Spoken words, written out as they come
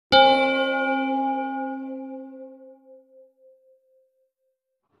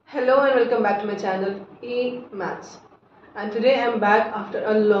Hello and welcome back to my channel E-Maths, and today I'm back after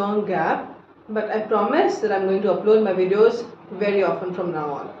a long gap, but I promise that I'm going to upload my videos very often from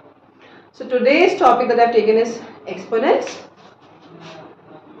now on. So today's topic that I've taken is exponents,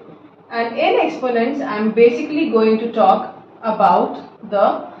 and in exponents I'm basically going to talk about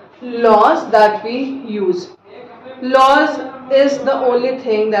the laws that we use. Laws is the only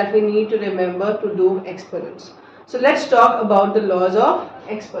thing that we need to remember to do exponents. So let's talk about the laws of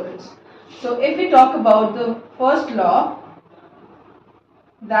exponents. So if we talk about the first law,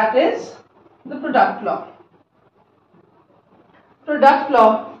 that is the product law. Product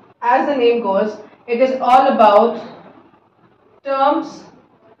law, as the name goes, it is all about terms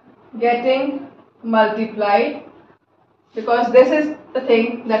getting multiplied, because this is the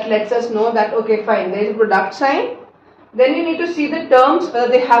thing that lets us know that okay, fine, there is a product sign. Then you need to see the terms whether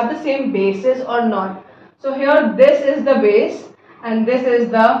they have the same bases or not. So here this is the base and this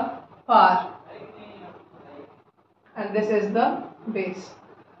is the par and this is the base.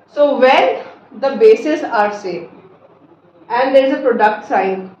 So when the bases are same and there is a product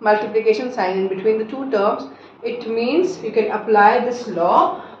sign, multiplication sign in between the two terms, it means you can apply this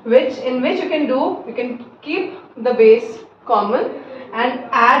law in which you can keep the base common and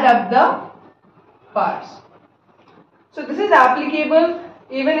add up the parts. So this is applicable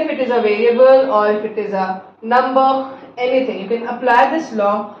even if it is a variable or if it is a number, anything. You can apply this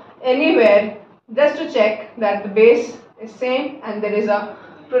law anywhere just to check that the base is same and there is a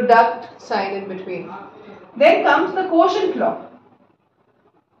product sign in between. Then comes the quotient law.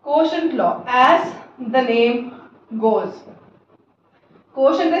 Quotient law, as the name goes.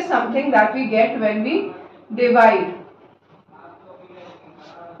 Quotient is something that we get when we divide.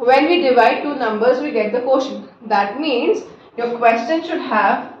 When we divide two numbers, we get the quotient. That means your question should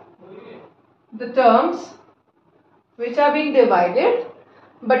have the terms which are being divided,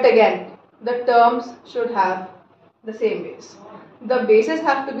 but again, the terms should have the same base. The bases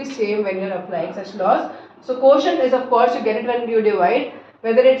have to be same when you are applying such laws. So quotient is, of course, you get it when you divide.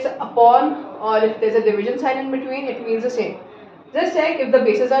 Whether it's upon or if there's a division sign in between, it means the same. Just check if the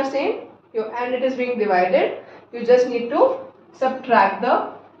bases are same and it is being divided. You just need to subtract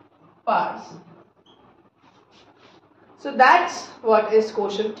the parts. So that's what is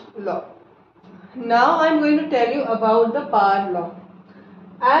quotient law. Now I'm going to tell you about the par law.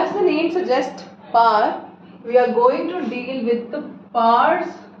 As the name suggests, par, we are going to deal with the pars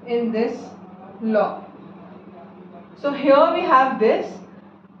in this law. So here we have this.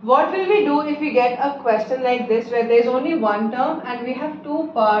 What will we do if we get a question like this where there is only one term and we have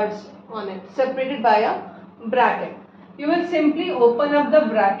two pars on it separated by a bracket? You will simply open up the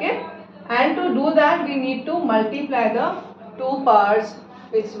bracket, and to do that we need to multiply the two pars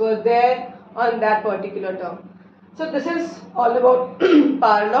which were there on that particular term. So this is all about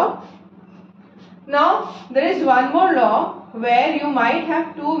par law. Now there is one more law where you might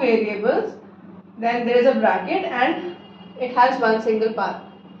have two variables, then there is a bracket and it has one single par.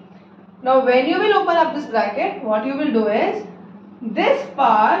 Now when you will open up this bracket, what you will do is this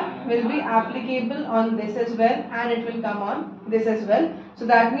par will be applicable on this as well and it will come on this as well. So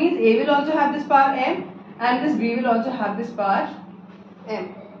that means A will also have this par m and this B will also have this par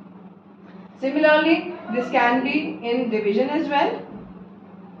m. Similarly, this can be in division as well,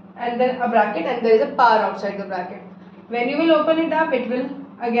 and then a bracket and there is a par outside the bracket. When you will open it up, it will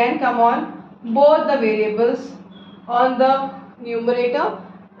again come on both the variables on the numerator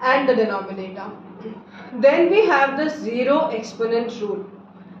and the denominator. Then we have the zero exponent rule.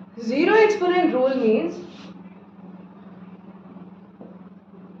 Zero exponent rule means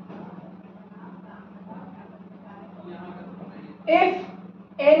if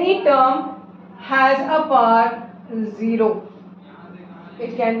any term has a par 0,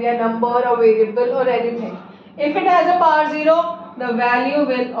 it can be a number, a variable or anything. If it has a par 0, the value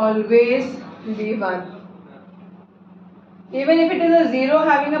will always be 1. Even if it is a 0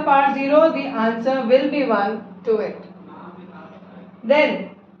 having a par 0, the answer will be 1 to it. Then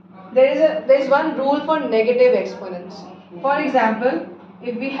there is one rule for negative exponents. For example,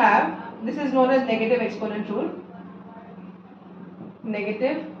 if we have, this is known as negative exponent rule.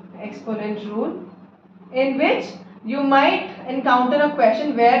 Negative exponent rule, in which you might encounter a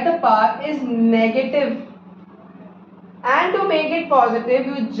question where the par is negative, and to make it positive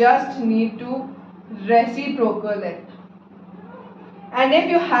you just need to reciprocal it. And if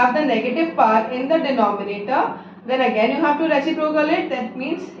you have the negative par in the denominator, then again you have to reciprocal it. That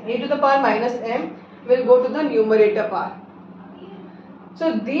means a to the power minus m will go to the numerator par.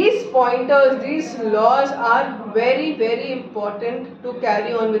 So these pointers, these laws are very important to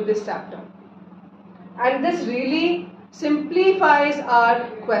carry on with this chapter. And this really simplifies our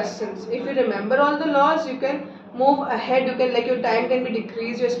questions. If you remember all the laws, you can move ahead, you can, like, your time can be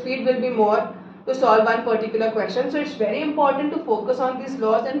decreased, your speed will be more to solve one particular question. So it's very important to focus on these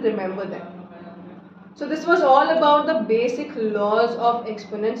laws and remember them. So this was all about the basic laws of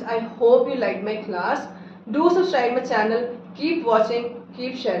exponents. I hope you liked my class. Do subscribe my channel, keep watching,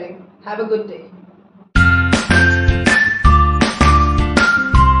 keep sharing. Have a good day.